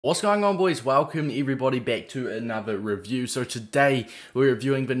What's going on, boys? Welcome everybody back to another review. So today we're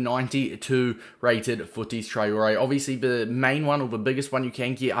reviewing the 92 rated Futties Traore. Obviously the main one, or the biggest one you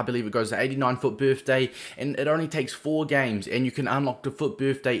can get, I believe it goes to 89 foot birthday, and it only takes 4 games and you can unlock the foot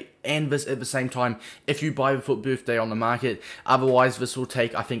birthday and this at the same time if you buy the foot birthday on the market. Otherwise this will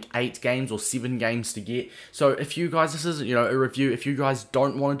take, I think, 8 games or 7 games to get. So if you guys, this is, a review, if you guys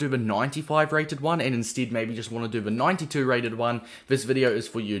don't want to do the 95 rated one and instead maybe just want to do the 92 rated one, this video is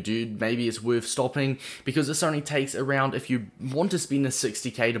for you, dude. Maybe it's worth stopping, because this only takes around, if you want to spend the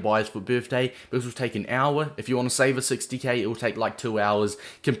 60k to buy his foot birthday, this will take an hour. If you want to save a 60k, it will take like 2 hours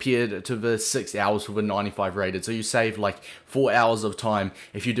compared to the 6 hours for the 95 rated. So you save like 4 hours of time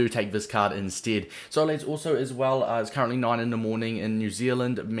if you do take this card instead. So let's also as well, it's currently 9 in the morning in New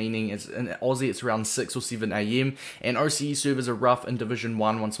Zealand, meaning it's in Aussie it's around 6 or 7 AM, and OCE servers are rough in Division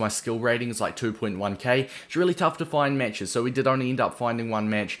 1 once my skill rating is like 2.1k. It's really tough to find matches, so we did only end up finding one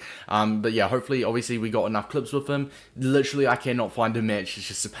match. But yeah, hopefully, obviously, we got enough clips with him. Literally, I cannot find a match. It's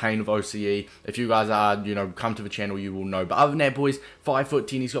just a pain of OCE. If you guys are, come to the channel, you will know. But other than that, boys, 5'10",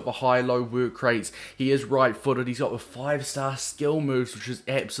 he's got the high-low work rates. He is right-footed. He's got the 5-star skill moves, which is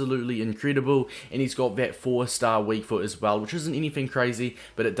absolutely incredible. And he's got that 4-star weak foot as well, which isn't anything crazy,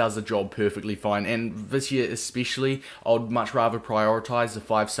 but it does the job perfectly fine. And this year especially, I would much rather prioritize the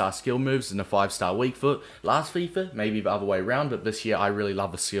 5-star skill moves than the 5-star weak foot. Last FIFA, maybe the other way around, but this year I really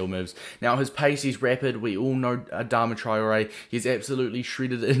love the skill moves. Now his pace, he's rapid. We all know Adama Traore. He's absolutely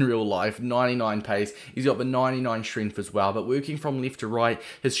shredded in real life. 99 pace. He's got the 99 strength as well. But working from left to right,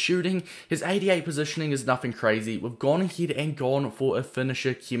 his shooting, his 88 positioning is nothing crazy. We've gone ahead and gone for a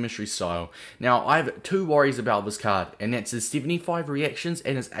finisher chemistry style. Now I have 2 worries about this card, and that's his 75 reactions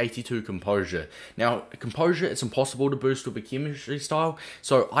and his 82 composure. Now composure, it's impossible to boost with a chemistry style,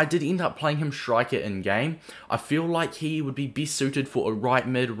 so I did end up playing him striker in game. I feel like he would be best suited for a right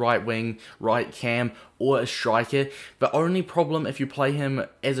mid, right wing, right cam, or a striker. The only problem if you play him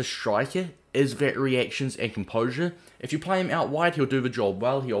as a striker is that reactions and composure. If you play him out wide, he'll do the job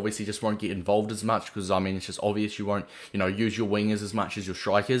well. He obviously just won't get involved as much, because I mean, it's just obvious you won't, use your wingers as much as your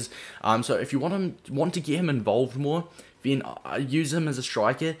strikers. So if you want to get him involved more, then use him as a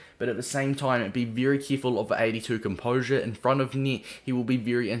striker, but at the same time, be very careful of the 82 composure. In front of net, he will be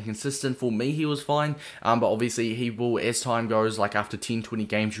very inconsistent. For me, he was fine, but obviously he will, as time goes, like after 10-20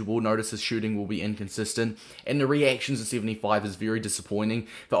 games, you will notice his shooting will be inconsistent, and the reactions of 75 is very disappointing.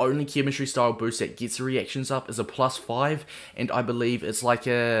 The only chemistry style boost that gets the reactions up is a +5, and I believe it's like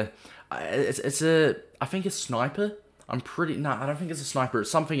I think it's sniper. I don't think it's a sniper,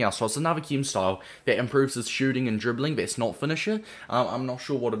 it's something else. So it's another chem style that improves his shooting and dribbling, but it's not finisher. I'm not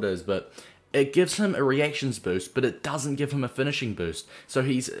sure what it is, but it gives him a reactions boost, but it doesn't give him a finishing boost. So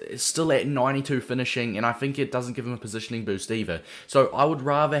he's still at 92 finishing, and I think it doesn't give him a positioning boost either. So I would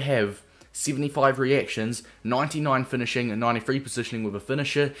rather have 75 reactions, 99 finishing, and 93 positioning with a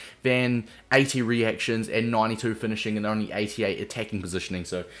finisher, than 80 reactions and 92 finishing and only 88 attacking positioning.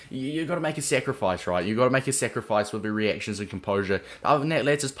 So you got to make a sacrifice, right? You got to make a sacrifice with the reactions and composure. Other than that,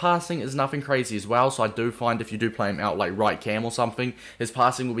 lads, his passing is nothing crazy as well. So I do find if you do play him out like right cam or something, his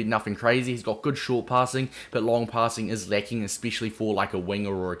passing will be nothing crazy. He's got good short passing, but long passing is lacking, especially for like a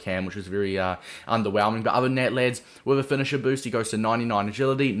winger or a cam, which is very underwhelming. But other than that, lads, with a finisher boost, he goes to 99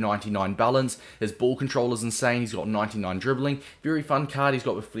 agility, 99 balance. His ball control is insane. He's got 99 dribbling. Very fun card. He's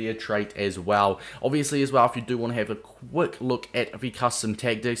got the flair trait as well. Obviously as well, if you do want to have a quick look at the custom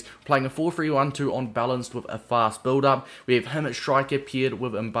tactics, playing a 4-3-1-2 on balanced with a fast build-up. We have him at striker paired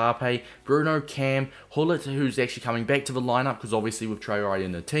with Mbappe, Bruno, Cam, Hullet, who's actually coming back to the lineup because obviously with Traore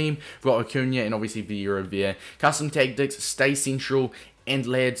in the team. We've got Acuna and obviously Vieira there. Custom tactics, stay central. And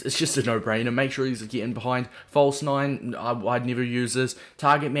lads, it's just a no-brainer. Make sure he's getting behind. False 9, I'd never use this.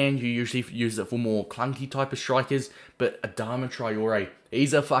 Target man, you usually use it for more clunky type of strikers. But Adama Traore,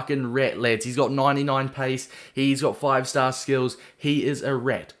 he's a fucking rat, lads. He's got 99 pace. He's got 5-star skills. He is a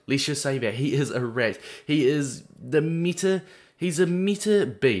rat. Let's just say that. He is a rat. He is the meta. He's a meta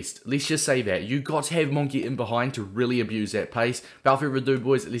beast. Let's just say that. You got to have him on getting behind to really abuse that pace. Without further ado,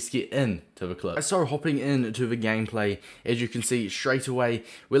 boys, let's get in to the clip. So hopping into the gameplay, as you can see straight away,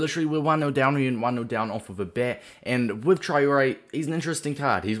 we're 1-0 down here and 1-0 down off of a bat. And with Traore, he's an interesting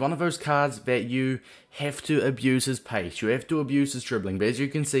card. He's one of those cards that you have to abuse his pace. You have to abuse his dribbling. But as you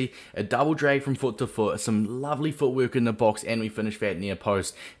can see, a double drag from foot to foot, some lovely footwork in the box, and we finish that near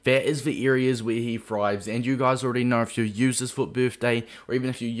post. That is the areas where he thrives. And you guys already know, if you use his foot birthday, or even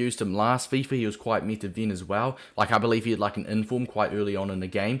if you used him last FIFA, he was quite meta then as well. Like I believe he had like an inform quite early on in the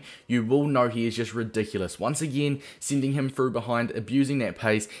game. You will know he is just ridiculous. Once again, sending him through behind, abusing that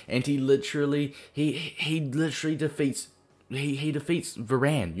pace, and he literally defeats he defeats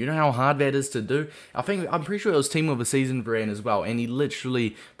Varane. You know how hard that is to do? I'm pretty sure it was Team of the Season Varane as well, and he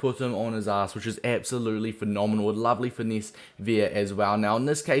literally put him on his ass, which is absolutely phenomenal. A lovely finesse there as well. Now, in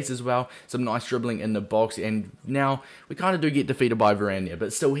this case as well, some nice dribbling in the box, and now we kind of do get defeated by Varane there,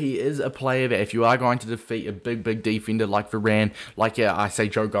 but still, he is a player that if you are going to defeat a big defender like Varane, like I say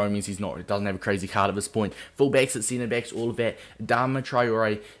Joe Gomez, he doesn't have a crazy card at this point. Fullbacks at centre backs, all of that. Adama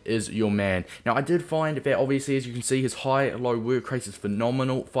Traore is your man. Now, I did find that obviously, as you can see, his high-low work rate is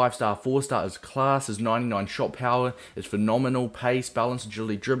phenomenal. 5-star, 4-star is class. His 99 shot power is phenomenal. Pace, balance,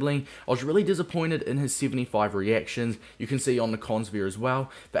 agility, dribbling. I was really disappointed in his 75 reactions. You can see on the cons there as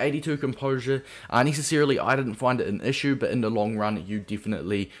well. For 82 composure, necessarily I didn't find it an issue, but in the long run, you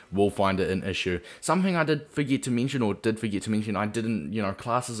definitely will find it an issue. Something I did forget to mention, I didn't,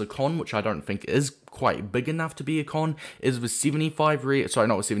 class as a con, which I don't think is quite big enough to be a con, is the 75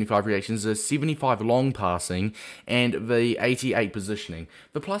 reactions, the 75 long passing and the 88 positioning.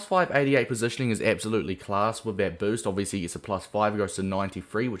 The +5 88 positioning is absolutely class with that boost. Obviously he gets a +5, goes to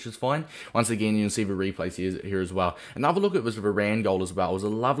 93, which is fine. Once again, you can see the replays here as well. Another look at was the Varane goal as well. It was a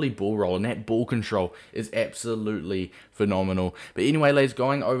lovely ball roll, and that ball control is absolutely phenomenal. But anyway, lads,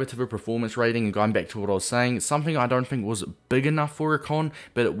 going over to the performance rating and going back to what I was saying, something I don't think was big enough for a con,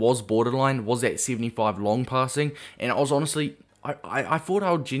 but it was borderline, was that 75 long passing, and I was honestly, I thought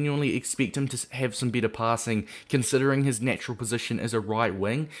I would genuinely expect him to have some better passing, considering his natural position as a right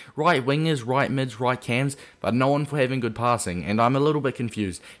wing. Right wingers, right mids, right cams, but no one for having good passing, and I'm a little bit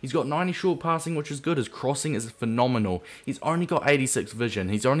confused. He's got 90 short passing, which is good. His crossing is phenomenal. He's only got 86 vision.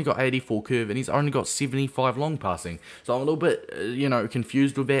 He's only got 84 curve, and he's only got 75 long passing. So I'm a little bit,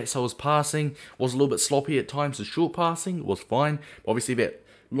 confused with that. So his passing was a little bit sloppy at times. His short passing was fine. Obviously, that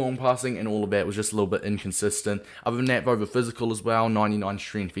long passing and all of that was just a little bit inconsistent. Other than that, over physical as well, 99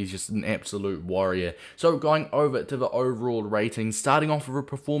 strength. He's just an absolute warrior. So going over to the overall rating, starting off with a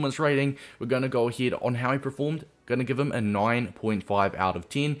performance rating, we're going to go ahead on how he performed. Going to give him a 9.5 out of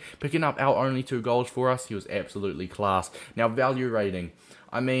 10. Picking up our only 2 goals for us, he was absolutely class. Now, value rating.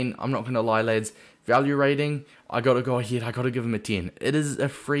 I'm not going to lie, lads. Value rating, I got to go ahead, I got to give him a 10. It is a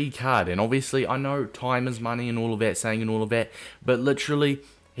free card, and obviously I know time is money and all of that, but literally,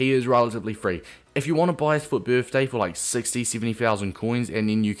 he is relatively free. If you want to buy his FUT birthday for like 60, 70,000 coins, and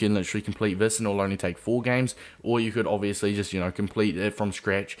then you can literally complete this and it'll only take 4 games, or you could obviously just, complete it from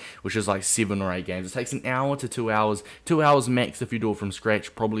scratch, which is like 7 or 8 games. It takes an hour to 2 hours. 2 hours max if you do it from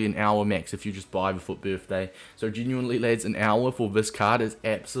scratch, probably an hour max if you just buy the FUT birthday. So genuinely, lads, an hour for this card is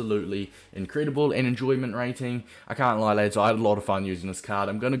absolutely incredible. And enjoyment rating, I can't lie, lads, I had a lot of fun using this card.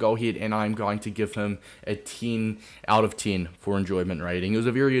 I'm going to go ahead and I'm going to give him a 10 out of 10 for enjoyment rating. It was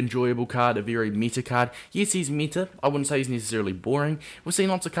a very enjoyable card, a very meta card. Yes, he's meta. I wouldn't say he's necessarily boring. We've seen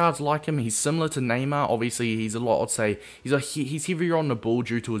lots of cards like him. He's similar to Neymar. Obviously, he's a lot, I'd say, he's heavier on the ball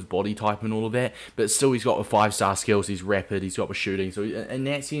due to his body type and all of that, but still he's got the 5-star skills. He's rapid. He's got the shooting. So in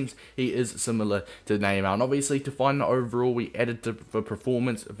that sense, he is similar to Neymar. And obviously, to find the overall, we added the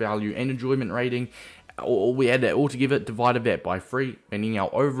performance, value, and enjoyment rating. We added that all together, divided that by 3, meaning our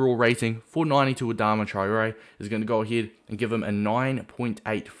overall rating for 92 Adama Traore is going to go ahead and give him a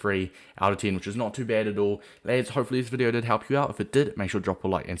 9.83 out of 10, which is not too bad at all. Lads, hopefully this video did help you out. If it did, make sure to drop a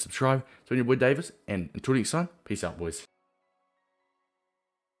like and subscribe. So, your boy Davis, and until next time, peace out, boys.